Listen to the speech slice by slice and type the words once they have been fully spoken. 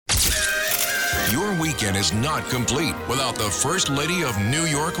weekend is not complete without the First Lady of New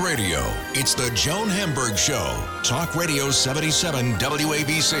York Radio. It's the Joan Hamburg Show. Talk Radio 77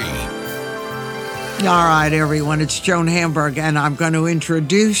 WABC. All right, everyone, it's Joan Hamburg, and I'm going to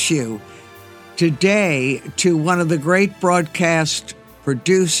introduce you today to one of the great broadcast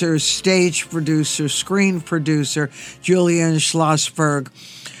producers, stage producer, screen producer, Julian Schlossberg,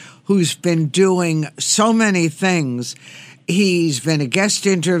 who's been doing so many things. He's been a guest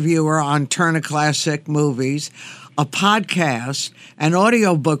interviewer on Turner Classic Movies, a podcast, an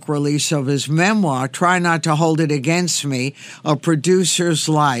audiobook release of his memoir, Try Not to Hold It Against Me, A Producer's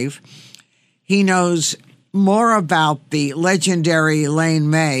Life. He knows more about the legendary Elaine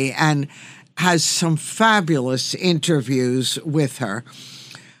May and has some fabulous interviews with her.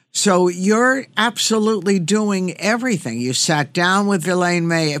 So you're absolutely doing everything. You sat down with Elaine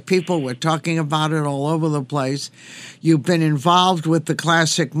May. People were talking about it all over the place. You've been involved with the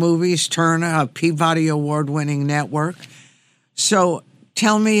Classic Movies, Turner, a Peabody Award-winning network. So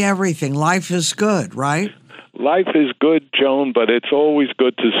tell me everything. Life is good, right? Life is good, Joan, but it's always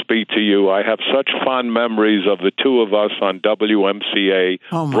good to speak to you. I have such fond memories of the two of us on WMCA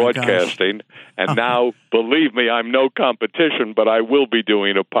broadcasting. Gosh. And now, believe me, I'm no competition, but I will be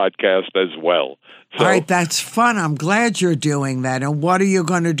doing a podcast as well. So, all right, that's fun. I'm glad you're doing that. And what are you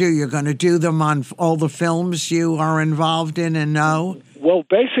going to do? You're going to do them on all the films you are involved in and know? Well,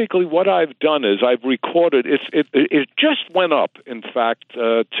 basically what I've done is I've recorded, it just went up, in fact,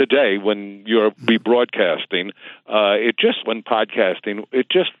 today when you're broadcasting. It just went podcasting. It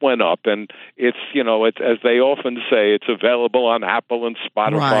just went up, and it's, as they often say, it's available on Apple and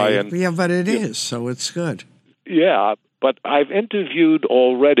Spotify. Right. And, yeah, but it is, so it's good. Yeah, but I've interviewed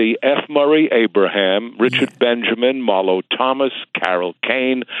already F. Murray Abraham, Richard Benjamin, Marlo Thomas, Carol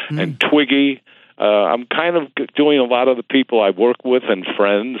Kane, and Twiggy. I'm kind of doing a lot of the people I work with and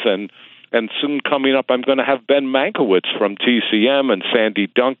friends, and soon coming up, I'm going to have Ben Mankiewicz from TCM and Sandy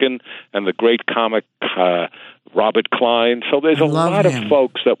Duncan and the great comic Robert Klein. So there's a lot of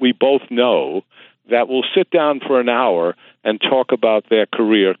folks that we both know that will sit down for an hour and talk about their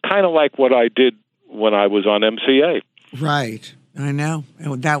career, kind of like what I did when I was on MCA. Right. I know.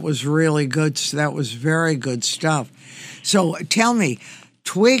 That was really good. That was very good stuff. So tell me,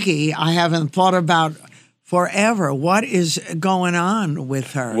 Twiggy, I haven't thought about forever. What is going on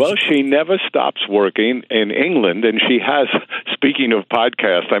with her? Well, she never stops working in England, and she has, speaking of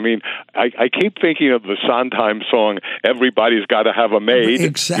podcasts, I mean, I keep thinking of the Sondheim song, Everybody's Got to Have a Maid.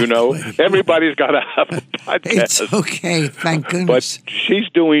 Exactly. Everybody's got to have a podcast. It's okay, thank goodness. But she's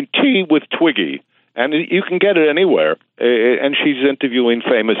doing Tea with Twiggy. And you can get it anywhere. And she's interviewing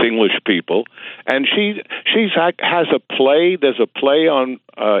famous English people. And she has a play. There's a play on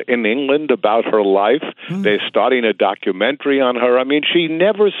in England about her life. They're starting a documentary on her. I mean, she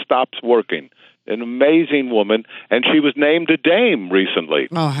never stops working. An amazing woman. And she was named a dame recently.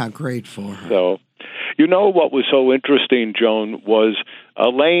 Oh, how great for her. So, what was so interesting, Joan, was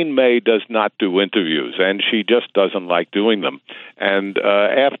Elaine May does not do interviews, and she just doesn't like doing them. And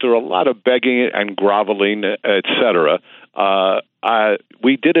after a lot of begging and groveling, etc.,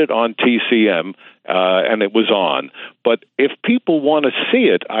 we did it on TCM, and it was on. But if people want to see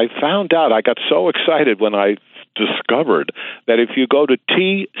it, I found out, I got so excited when I discovered that if you go to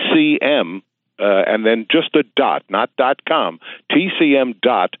TCM, and then just a dot, not .com, TCM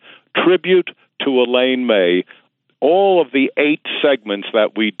dot, tribute to Elaine May, all of the 8 segments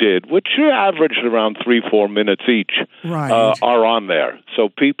that we did, which averaged around 3-4 minutes each, are on there. So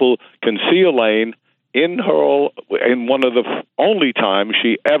people can see Elaine in one of the only times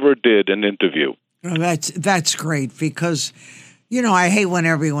she ever did an interview. Well, that's great because, I hate when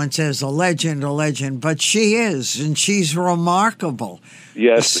everyone says a legend, but she is, and she's remarkable.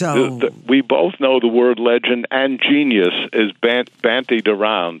 Yes, so we both know the word legend and genius is bandied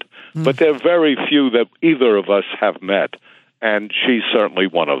around. But there are very few that either of us have met, and she's certainly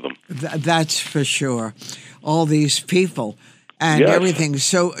one of them. That's for sure. All these people and everything.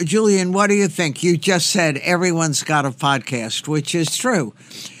 So, Julian, what do you think? You just said everyone's got a podcast, which is true.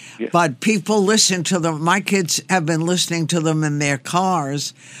 Yeah. But people listen to them. My kids have been listening to them in their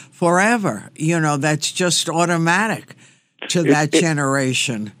cars forever. That's just automatic to that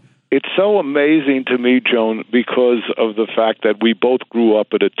generation. It's so amazing to me, Joan, because of the fact that we both grew up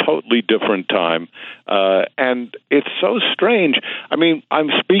at a totally different time. And it's so strange. I mean, I'm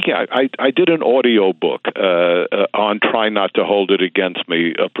speaking, I did an audio book on Try Not to Hold It Against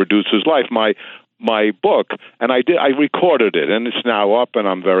Me, A Producer's Life, my book, and I recorded it, and it's now up, and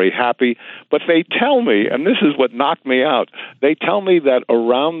I'm very happy. But they tell me, and this is what knocked me out, they tell me that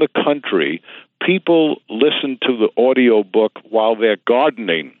around the country, people listen to the audio book while they're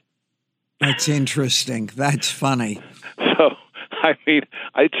gardening. That's interesting. That's funny. So, I mean,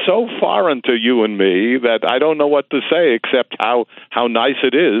 it's so foreign to you and me that I don't know what to say except how nice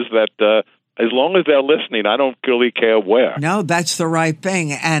it is that as long as they're listening, I don't really care where. No, that's the right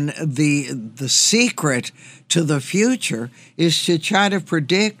thing. And the secret to the future is to try to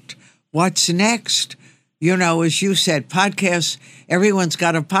predict what's next. You know, as you said, podcasts, everyone's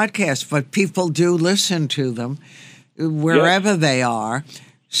got a podcast, but people do listen to them wherever they are.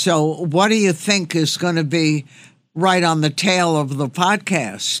 So what do you think is going to be right on the tail of the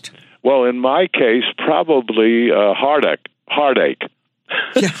podcast? Well, in my case, probably heartache.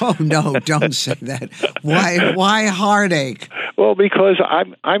 Oh, no, don't say that. Why heartache? Well, because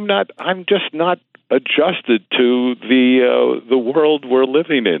I'm just not adjusted to the world we're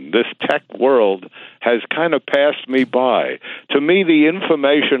living in. This tech world has kind of passed me by. To me, the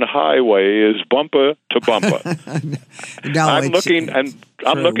information highway is bumper to bumper. No, I'm looking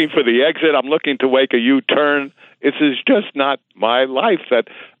for the exit. I'm looking to make a U-turn. This is just not my life. That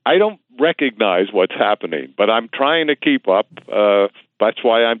I don't recognize what's happening, but I'm trying to keep up. That's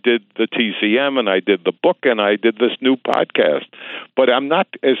why I did the TCM and I did the book and I did this new podcast. But I'm not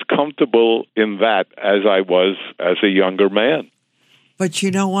as comfortable in that as I was as a younger man. But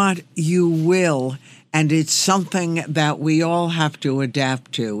you know what? You will. And it's something that we all have to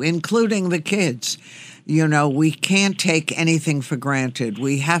adapt to, including the kids. You know, we can't take anything for granted.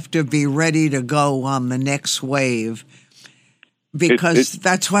 We have to be ready to go on the next wave because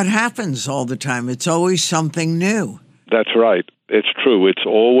that's what happens all the time. It's always something new. That's right. It's true. It's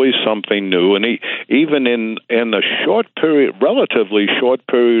always something new. And even in a relatively short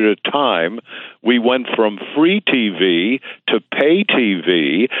period of time, we went from free TV to pay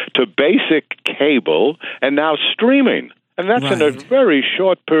TV to basic cable and now streaming. And that's in a very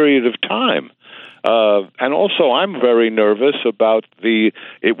short period of time. And also, I'm very nervous about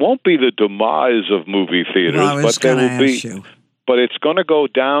it won't be the demise of movie theaters, but there will be. But it's going to go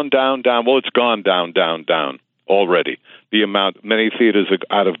down, down, down. Well, it's gone down, down, down already. Many theaters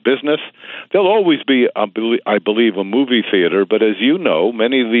are out of business. There'll always be, I believe, a movie theater, but as you know,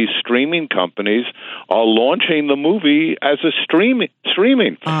 many of these streaming companies are launching the movie as a streaming.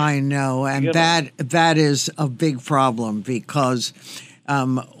 I know, and that is a big problem because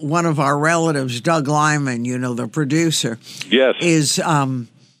one of our relatives, Doug Lyman, you know, the producer, is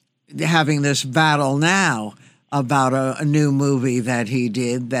having this battle now about a new movie that he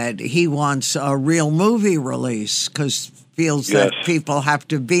did, that he wants a real movie release because feels that people have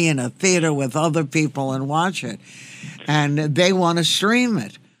to be in a theater with other people and watch it. And they want to stream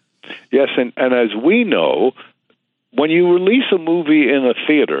it. Yes, and as we know, when you release a movie in a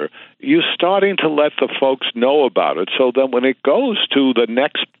theater, you're starting to let the folks know about it so that when it goes to the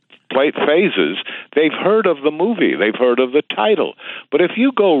next phases, they've heard of the movie, they've heard of the title. But if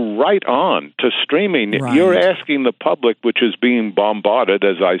you go right on to streaming, you're asking the public, which is being bombarded,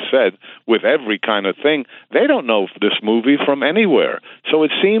 as I said, with every kind of thing. They don't know this movie from anywhere. So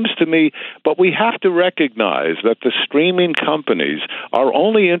it seems to me, but we have to recognize that the streaming companies are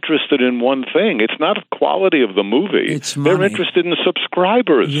only interested in one thing. It's not the quality of the movie. It's money. They're interested in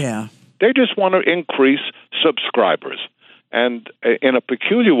subscribers. Yeah. They just want to increase subscribers. And in a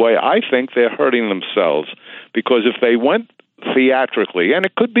peculiar way, I think they're hurting themselves because if they went theatrically, and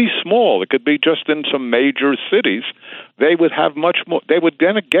it could be small, it could be just in some major cities, they would have much more. They would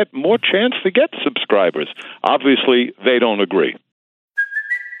then get more chance to get subscribers. Obviously, they don't agree.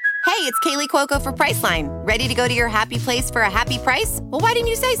 Hey, it's Kaylee Cuoco for Priceline. Ready to go to your happy place for a happy price? Well, why didn't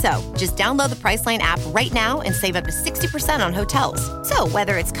you say so? Just download the Priceline app right now and save up to 60% on hotels. So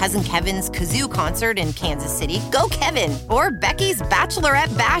whether it's Cousin Kevin's Kazoo Concert in Kansas City, go Kevin, or Becky's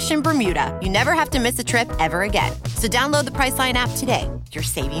Bachelorette Bash in Bermuda, you never have to miss a trip ever again. So download the Priceline app today. Your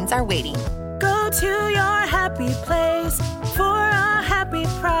savings are waiting. Go to your happy place for a happy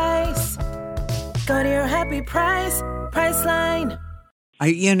price. Go to your happy price, Priceline.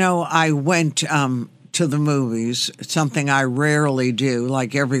 I went to the movies, something I rarely do,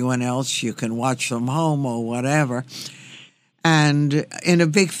 like everyone else. You can watch them home or whatever. And in a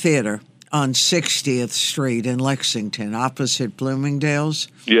big theater on 60th Street in Lexington, opposite Bloomingdale's.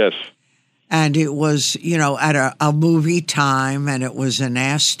 Yes. And it was, at a movie time, and it was a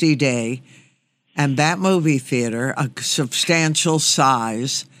nasty day. And that movie theater, a substantial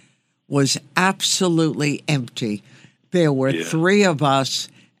size, was absolutely empty. There were three of us,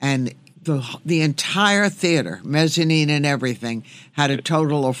 and the entire theater, mezzanine and everything, had a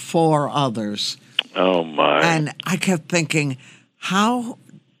total of four others. Oh, my. And I kept thinking, how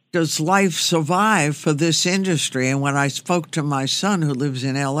does life survive for this industry? And when I spoke to my son, who lives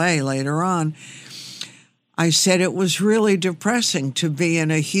in L.A. later on, I said it was really depressing to be in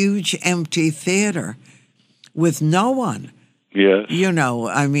a huge empty theater with no one. Yes. You know,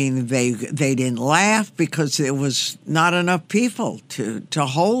 I mean, they didn't laugh because there was not enough people to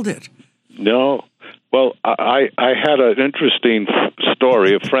hold it. No. Well, I had an interesting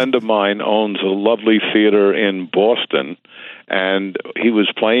story. A friend of mine owns a lovely theater in Boston, and he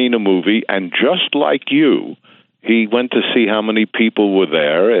was playing a movie, and just like you, he went to see how many people were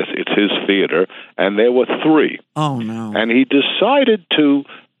there. It's his theater, and there were 3. Oh, no. And he decided to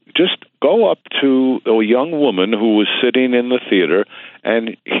just go up to a young woman who was sitting in the theater,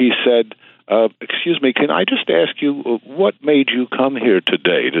 and he said, excuse me, can I just ask you, what made you come here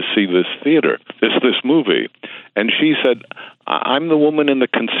today to see this theater, this movie? And she said, I'm the woman in the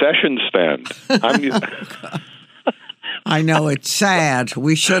concession stand. I know, it's sad.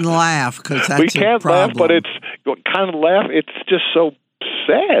 We shouldn't laugh because that's we can't a problem. laugh, but it's just so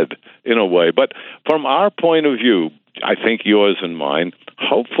sad in a way. But from our point of view, I think yours and mine,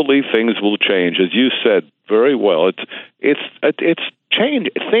 hopefully things will change. As you said very well, it's change.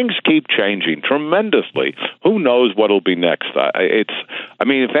 Things keep changing tremendously. Who knows what'll be next? I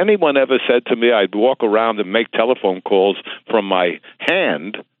mean, if anyone ever said to me I'd walk around and make telephone calls from my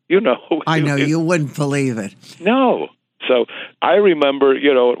hand, you know. I know, you wouldn't believe it. No. So I remember,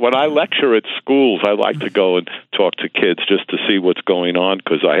 when I lecture at schools, I like to go and talk to kids just to see what's going on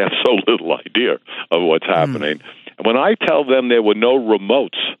because I have so little idea of what's happening. And when I tell them there were no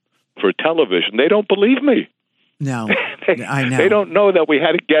remotes for television, they don't believe me. No, I know. They don't know that we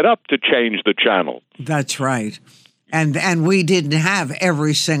had to get up to change the channel. That's right. And we didn't have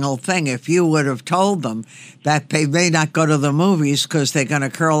every single thing. If you would have told them that they may not go to the movies because they're going to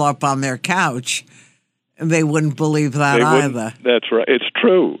curl up on their couch, they wouldn't believe that either. That's right. It's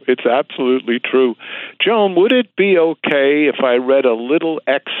true. It's absolutely true. Joan, would it be okay if I read a little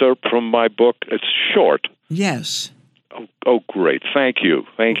excerpt from my book? It's short. Yes. Oh, great. Thank you.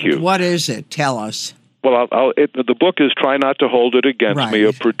 Thank you. What is it? Tell us. Well, the book is Try Not to Hold It Against Me,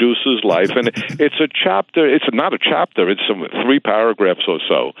 A Producer's Life. And it's a chapter. It's not a chapter. It's 3 paragraphs or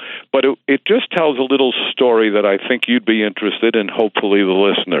so. But it just tells a little story that I think you'd be interested in, hopefully the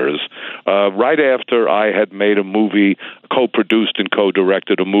listeners. Right after I had made a movie, co-produced and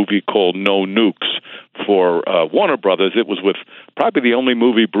co-directed a movie called No Nukes for Warner Brothers. It was with probably the only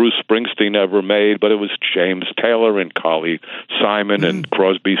movie Bruce Springsteen ever made, but it was James Taylor and Carly Simon and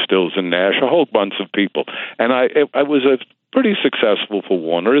Crosby, Stills and Nash, a whole bunch of people. And I was pretty successful for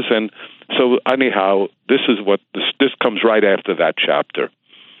Warner's. And so anyhow, this comes right after that chapter.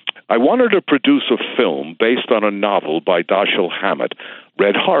 I wanted to produce a film based on a novel by Dashiell Hammett,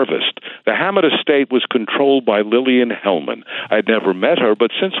 Red Harvest. The Hammett estate was controlled by Lillian Hellman. I had never met her,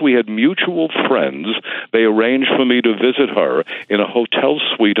 but since we had mutual friends, they arranged for me to visit her in a hotel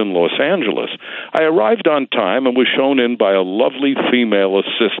suite in Los Angeles. I arrived on time and was shown in by a lovely female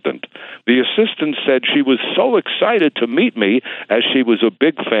assistant. The assistant said she was so excited to meet me as she was a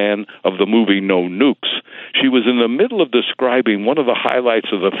big fan of the movie No Nukes. She was in the middle of describing one of the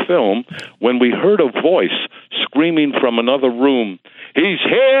highlights of the film when we heard a voice screaming from another room, "He's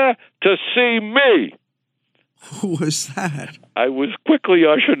here to see me." Who was that? I was quickly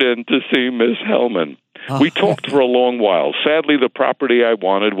ushered in to see Miss Hellman. We talked for a long while. Sadly, the property I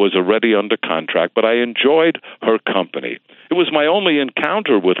wanted was already under contract, but I enjoyed her company. It was my only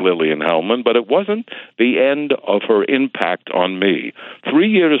encounter with Lillian Hellman, but it wasn't the end of her impact on me. 3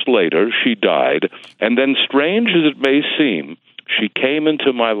 years later, she died, and then, strange as it may seem, she came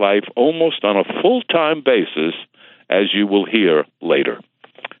into my life almost on a full-time basis, as you will hear later.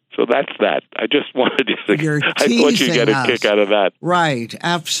 So that's that. I just wanted you to. I thought you'd get a kick out of that. Right,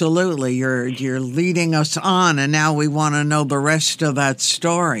 absolutely. You're leading us on, and now we want to know the rest of that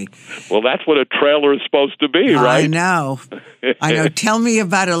story. Well, that's what a trailer is supposed to be, right? I know. Tell me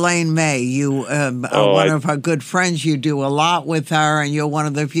about Elaine May. You are one of her good friends. You do a lot with her, and you're one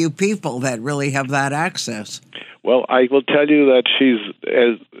of the few people that really have that access. Well, I will tell you that she's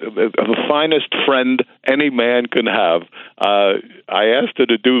the finest friend any man can have. I asked her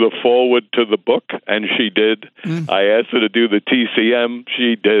to do the foreword to the book, and she did. I asked her to do the TCM,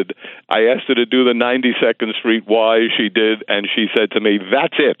 she did. I asked her to do the 92nd Street Y, she did, and she said to me,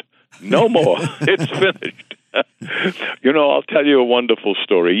 "That's it. No more. It's finished." I'll tell you a wonderful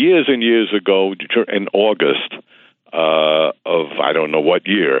story. Years and years ago, in August of I don't know what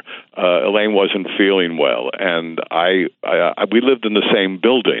year, Elaine wasn't feeling well, and we lived in the same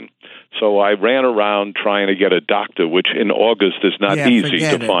building. So I ran around trying to get a doctor, which in August is not easy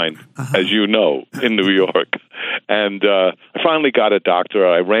to find, as you know, in New York. And I finally got a doctor.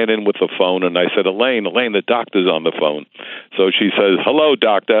 I ran in with the phone, and I said, Elaine, the doctor's on the phone. So she says, "Hello,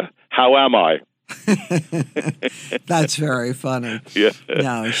 doctor. How am I?" That's very funny. Yeah.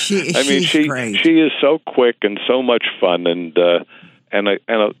 No, she's great. She is so quick and so much fun, and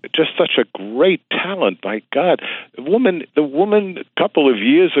just such a great talent. My God, the woman, a couple of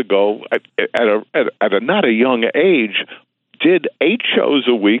years ago, at a not a young age, did 8 shows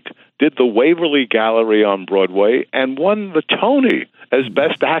a week, did the Waverly Gallery on Broadway, and won the Tony as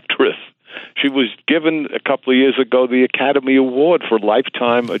Best Actress. She was given a couple of years ago the Academy Award for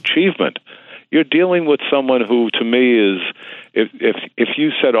Lifetime Achievement. You're dealing with someone who, to me, is, if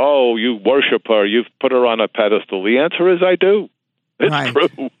you said, oh, you worship her, you've put her on a pedestal, the answer is I do. It's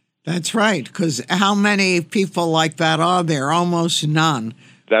true. That's right, because how many people like that are there? Almost none.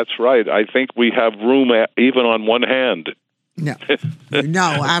 That's right. I think we have room even on one hand. No,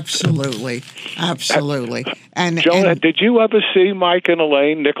 absolutely. And Joan, did you ever see Mike and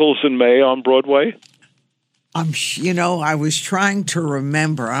Elaine, Nichols and May on Broadway? I was trying to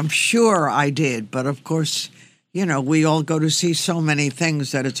remember. I'm sure I did, but of course, we all go to see so many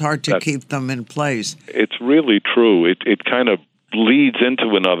things that it's hard to keep them in place. It's really true. It kind of bleeds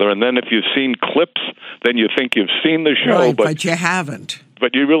into another, and then if you've seen clips, then you think you've seen the show, right, but you haven't.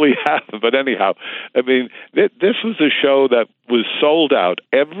 But you really haven't. But anyhow, I mean, this was a show that was sold out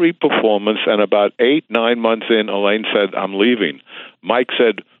every performance, and about 8-9 months in, Elaine said, I'm leaving. Mike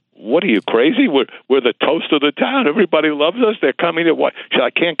said, what are you, crazy? We're the toast of the town. Everybody loves us. They're coming to watch. She said,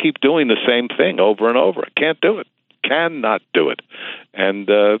 I can't keep doing the same thing over and over. I can't do it. Cannot do it. And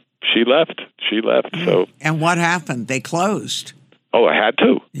she left. So. And what happened? They closed. Oh, I had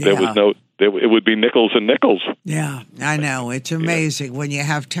to. Yeah. There was no. It would be Nichols and Nichols. Yeah, I know. It's amazing when you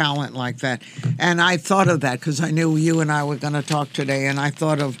have talent like that. And I thought of that because I knew you and I were going to talk today, and I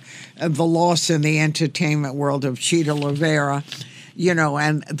thought of the loss in the entertainment world of Chita Rivera,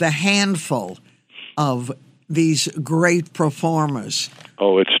 and the handful of these great performers.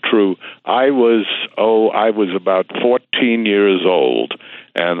 Oh, it's true. I was about 14 years old,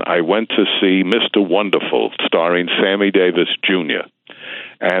 and I went to see Mr. Wonderful, starring Sammy Davis Jr.,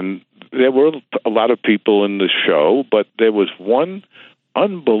 and there were a lot of people in the show, but there was one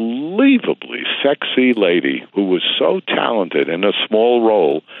unbelievably sexy lady who was so talented in a small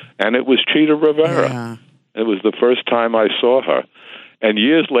role, and it was Chita Rivera. Yeah. It was the first time I saw her. And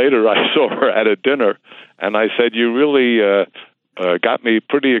years later, I saw her at a dinner, and I said, you really got me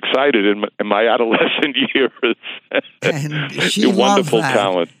pretty excited in my adolescent years. And she Your wonderful that.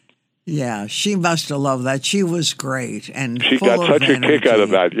 Talent. Yeah, she must have loved that. She was great and she full got of such energy. a kick out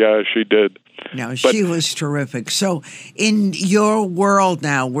of that. Yeah, she did. No, she was terrific. So in your world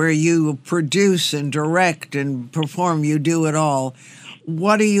now where you produce and direct and perform, you do it all,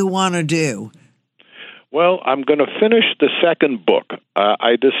 what do you want to do? Well, I'm going to finish the second book.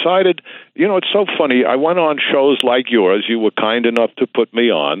 I decided, it's so funny. I went on shows like yours. You were kind enough to put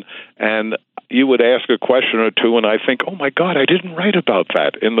me on, and you would ask a question or two, and I think, oh, my God, I didn't write about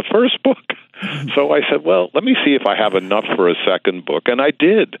that in the first book. So I said, well, let me see if I have enough for a second book, and I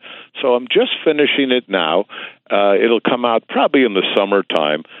did. So I'm just finishing it now. It'll come out probably in the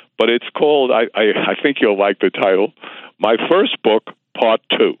summertime, but it's called, I think you'll like the title, My First Book, Part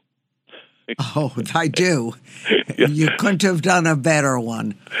 2. Oh, I do. Yeah. You couldn't have done a better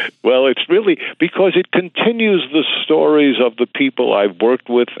one. Well, it's really because it continues the stories of the people I've worked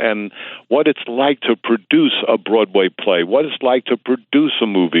with and what it's like to produce a Broadway play, what it's like to produce a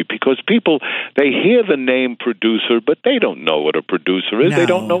movie, because people, they hear the name producer, but they don't know what a producer is. No. They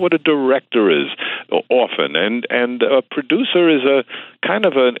don't know what a director is often. And a producer is a kind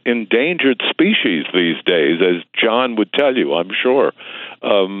of an endangered species these days, as John would tell you, I'm sure.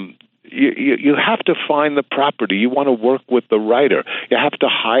 You have to find the property. You want to work with the writer. You have to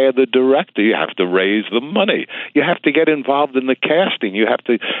hire the director. You have to raise the money. You have to get involved in the casting. You have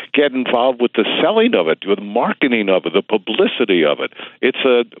to get involved with the selling of it, with the marketing of it, the publicity of it. It's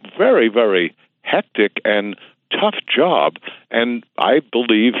a very, very hectic and tough job, and I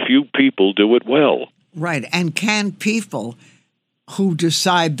believe few people do it well. Right, and can people who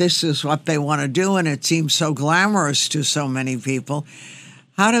decide this is what they want to do, and it seems so glamorous to so many people,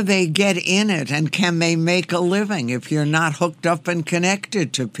 how do they get in it, and can they make a living if you're not hooked up and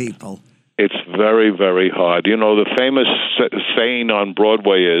connected to people? It's very, very hard. The famous saying on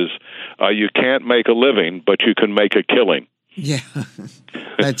Broadway is, you can't make a living, but you can make a killing. Yeah,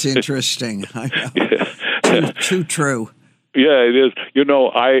 that's interesting. I know. Yeah. Too true. Yeah, it is.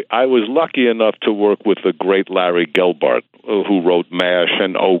 I was lucky enough to work with the great Larry Gelbart, who wrote MASH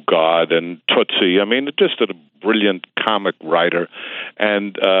and Oh God and Tootsie. I mean, just a brilliant comic writer.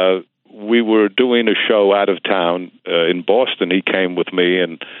 And we were doing a show out of town in Boston. He came with me,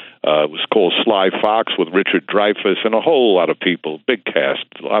 and it was called Sly Fox with Richard Dreyfuss and a whole lot of people, big cast,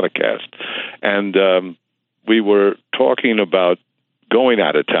 a lot of cast. And we were talking about going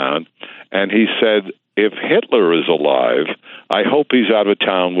out of town, and he said, if Hitler is alive, I hope he's out of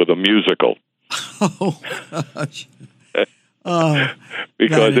town with a musical. Oh, gosh. Oh,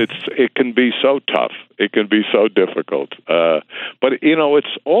 because it can be so tough. It can be so difficult. But,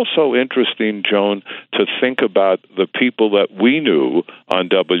 it's also interesting, Joan, to think about the people that we knew on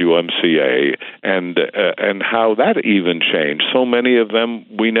WMCA and how that even changed. So many of them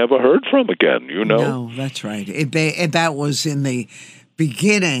we never heard from again, No, that's right. That was in the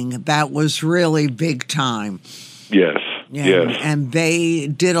beginning. That was really big time. Yes. Yeah, yes. And they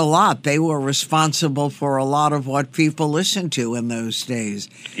did a lot. They were responsible for a lot of what people listened to in those days.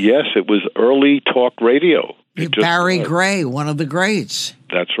 Yes, it was early talk radio. Barry Gray, one of the greats.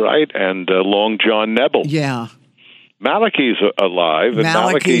 That's right, and Long John Nebel. Yeah. Malachi's alive. And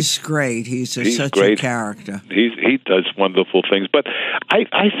Malachi's great. He's such great. A character. He does wonderful things. But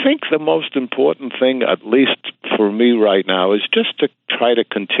I think the most important thing, at least for me right now, is just to try to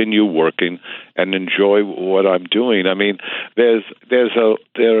continue working and enjoy what I'm doing. I mean, there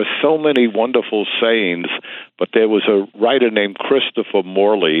are so many wonderful sayings, but there was a writer named Christopher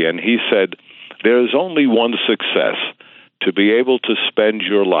Morley, and he said, there is only one success, to be able to spend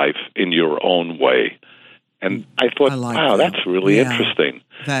your life in your own way. And I thought, wow, that's really interesting.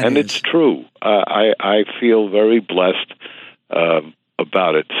 It's true. I feel very blessed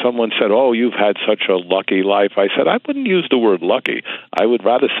about it. Someone said, oh, you've had such a lucky life. I said, I wouldn't use the word lucky. I would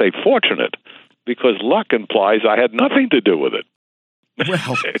rather say fortunate, because luck implies I had nothing to do with it.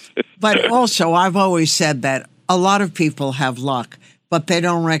 Well, but also I've always said that a lot of people have luck, but they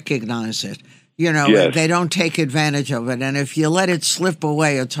don't recognize it. Yes. They don't take advantage of it. And if you let it slip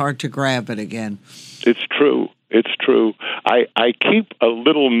away, it's hard to grab it again. It's true. It's true. I keep a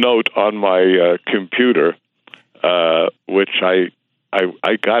little note on my computer, which I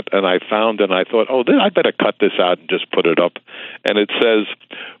got and I found, and I thought, oh, I better cut this out and just put it up. And it says,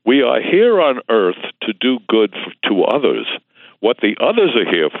 we are here on earth to do good to others. What the others are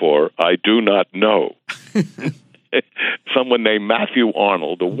here for, I do not know. Someone named Matthew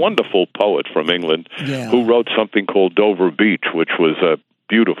Arnold, a wonderful poet from England, who wrote something called Dover Beach, which was a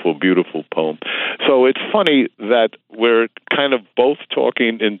beautiful, beautiful poem. So it's funny that we're kind of both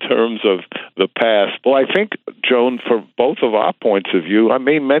talking in terms of the past. Well, I think, Joan, for both of our points of view, I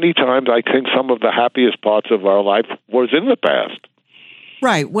mean, many times I think some of the happiest parts of our life was in the past.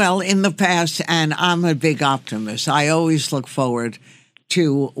 Right. Well, in the past, and I'm a big optimist. I always look forward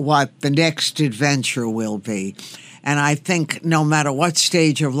to what the next adventure will be. And I think no matter what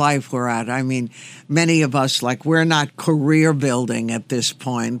stage of life we're at, I mean, many of us, we're not career building at this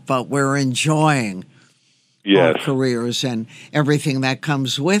point, but we're enjoying our careers and everything that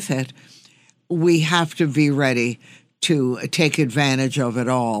comes with it. We have to be ready to take advantage of it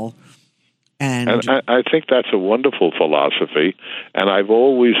all. And I think that's a wonderful philosophy. And I've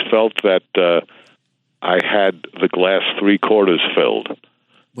always felt that I had the glass 3/4 filled.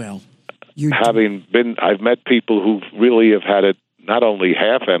 Well, I've met people who really have had it not only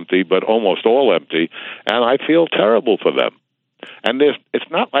half empty, but almost all empty, and I feel terrible for them. And it's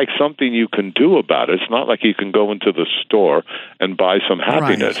not like something you can do about it. It's not like you can go into the store and buy some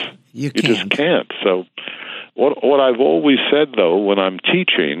happiness. Right. You just can't. So what I've always said, though, when I'm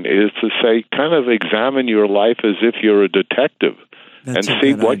teaching is to say, kind of examine your life as if you're a detective. That's and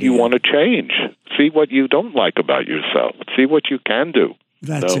see what you want to change. See what you don't like about yourself. See what you can do.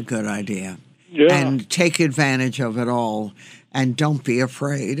 That's a good idea. Yeah. And take advantage of it all. And don't be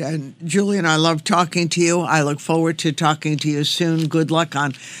afraid. And Julian, I love talking to you. I look forward to talking to you soon. Good luck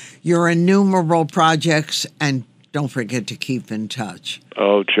on your innumerable projects. And don't forget to keep in touch.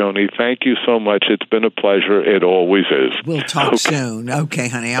 Oh, Joni, thank you so much. It's been a pleasure. It always is. We'll talk soon. Okay,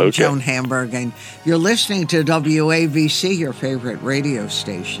 honey. I'm Joan Hamburg, and you're listening to WAVC, your favorite radio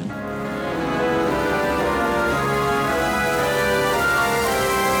station.